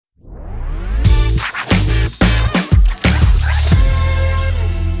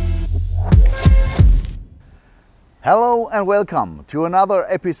Hello and welcome to another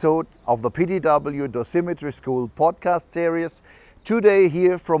episode of the PTW Dosimetry School podcast series. Today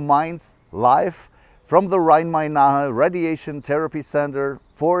here from Mainz, live from the Rhein-Main-Nahe Radiotherapy Center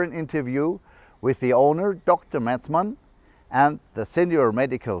for an interview with the owner, Dr. Metzmann, and the senior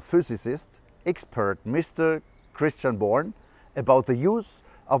medical physicist, expert Mr. Christian Born, about the use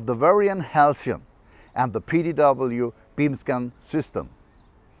of the variant Halcyon and the PTW BEAMSCAN system.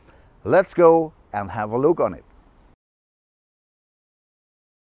 Let's go and have a look on it.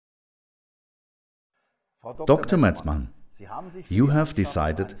 Dr. Metzmann, you have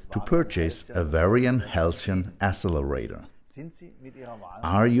decided to purchase a variant Halcyon accelerator.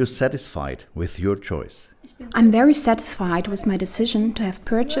 Are you satisfied with your choice? I'm very satisfied with my decision to have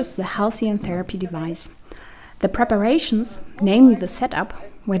purchased the Halcyon therapy device. The preparations, namely the setup,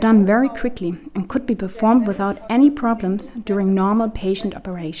 were done very quickly and could be performed without any problems during normal patient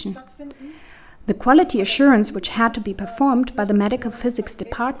operation. The quality assurance which had to be performed by the medical physics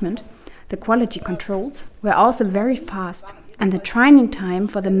department, the quality controls, were also very fast, and the training time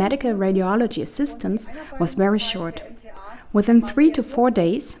for the medical radiology assistants was very short. Within 3 to 4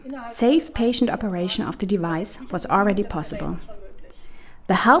 days, safe patient operation of the device was already possible.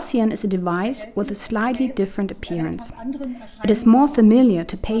 The Halcyon is a device with a slightly different appearance. It is more familiar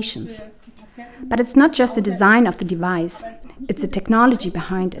to patients. But it's not just the design of the device, it's the technology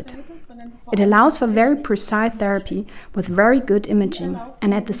behind it. It allows for very precise therapy with very good imaging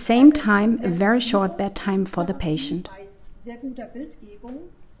and at the same time a very short bed time for the patient.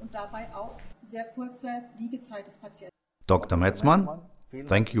 Dr. Metzmann,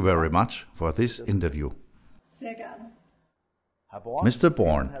 thank you very much for this interview. Mr.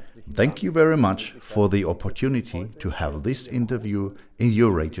 Born, thank you very much for the opportunity to have this interview in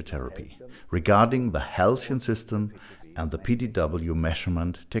your radiotherapy regarding the Halcyon system and the PTW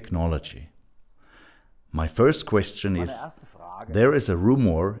measurement technology. My first question is, there is a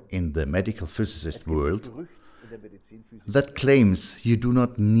rumor in the medical physicist world that claims you do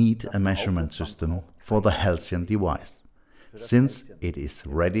not need a measurement system for the Halcyon device, since it is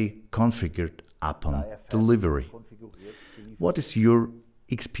ready configured upon delivery. What is your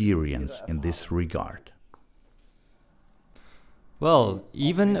experience in this regard? Well,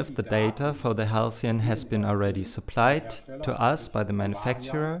 even if the data for the Halcyon has been already supplied to us by the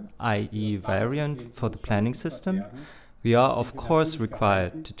manufacturer, i.e. variant for the planning system, we are of course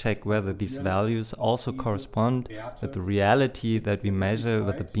required to check whether these values also correspond with the reality that we measure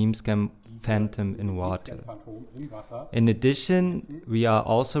with the BEAMSCAN phantom in water. In addition, we are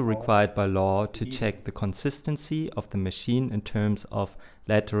also required by law to check the consistency of the machine in terms of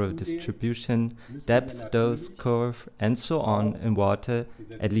lateral distribution, depth dose curve, and so on in water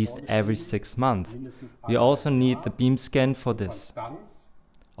at least every 6 months. We also need the BEAMSCAN for this.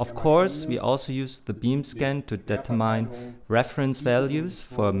 Of course, we also use the BEAMSCAN to determine reference values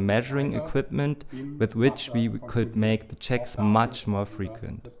for measuring equipment with which we could make the checks much more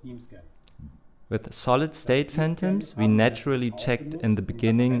frequent. With solid-state phantoms, we naturally checked in the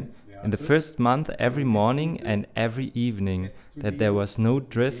beginning, in the first month, every morning and every evening, that there was no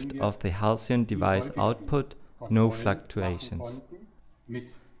drift of the Halcyon device output, no fluctuations.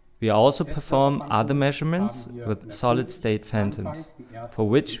 We also perform other measurements with solid-state phantoms, for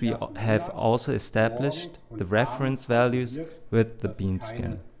which we have also established the reference values with the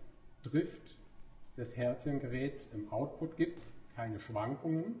BEAMSCAN.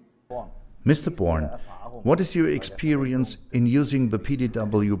 Mr. Born, what is your experience in using the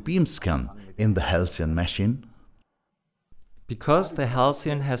PTW BEAMSCAN in the Halcyon machine? Because the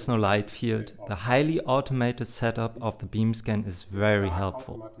Halcyon has no light field, the highly automated setup of the BEAMSCAN is very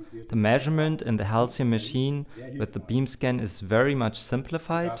helpful. The measurement in the Halcyon machine with the BEAMSCAN is very much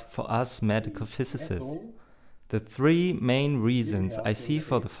simplified for us medical physicists. The 3 main reasons I see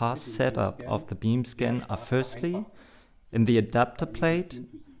for the fast setup of the BEAMSCAN are firstly, in the adapter plate,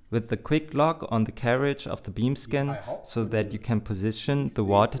 with the quick lock on the carriage of the BEAMSCAN so that you can position the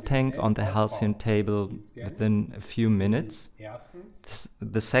water tank on the Halcyon table within a few minutes.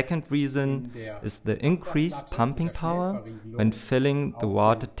 The second reason is the increased pumping power when filling the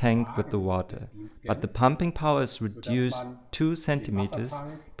water tank with the water, but the pumping power is reduced 2 centimeters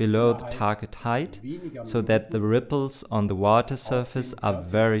below the target height so that the ripples on the water surface are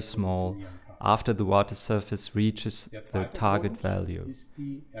very small after the water surface reaches the target value.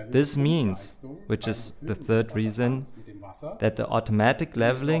 This means, which is the third reason, that the automatic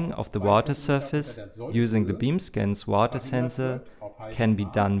leveling of the water surface using the BEAMSCAN's water sensor can be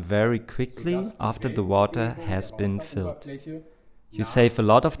done very quickly after the water has been filled. You save a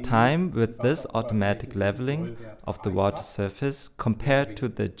lot of time with this automatic leveling of the water surface compared to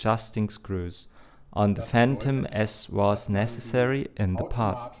the adjusting screws. on the Phantom as was necessary in the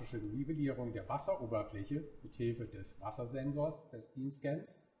past.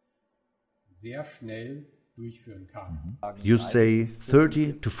 You say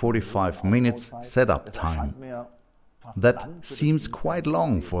 30 to 45 minutes setup time. That seems quite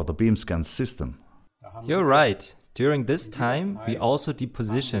long for the BEAMSCAN system. You're right. During this time, we also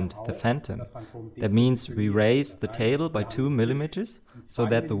depositioned the Phantom. That means we raised the table by 2 millimeters so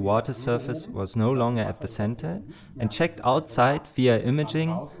that the water surface was no longer at the center, and checked outside via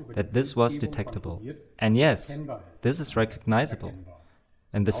imaging that this was detectable. And yes, this is recognizable.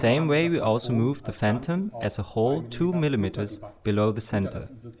 In the same way, we also moved the Phantom as a whole 2 millimeters below the center.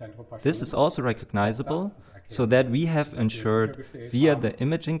 This is also recognizable, so that we have ensured via the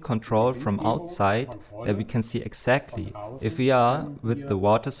imaging control from outside that we can see exactly if we are with the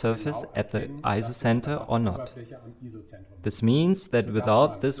water surface at the isocenter or not. This means that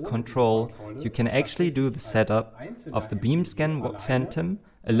without this control, you can actually do the setup of the BEAMSCAN Phantom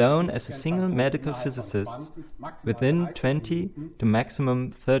alone as a single medical physicist within 20 to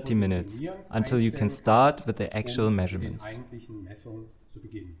maximum 30 minutes until you can start with the actual measurements.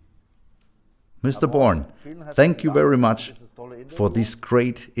 Mr. Born, thank you very much for this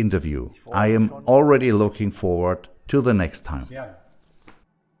great interview. I am already looking forward to the next time.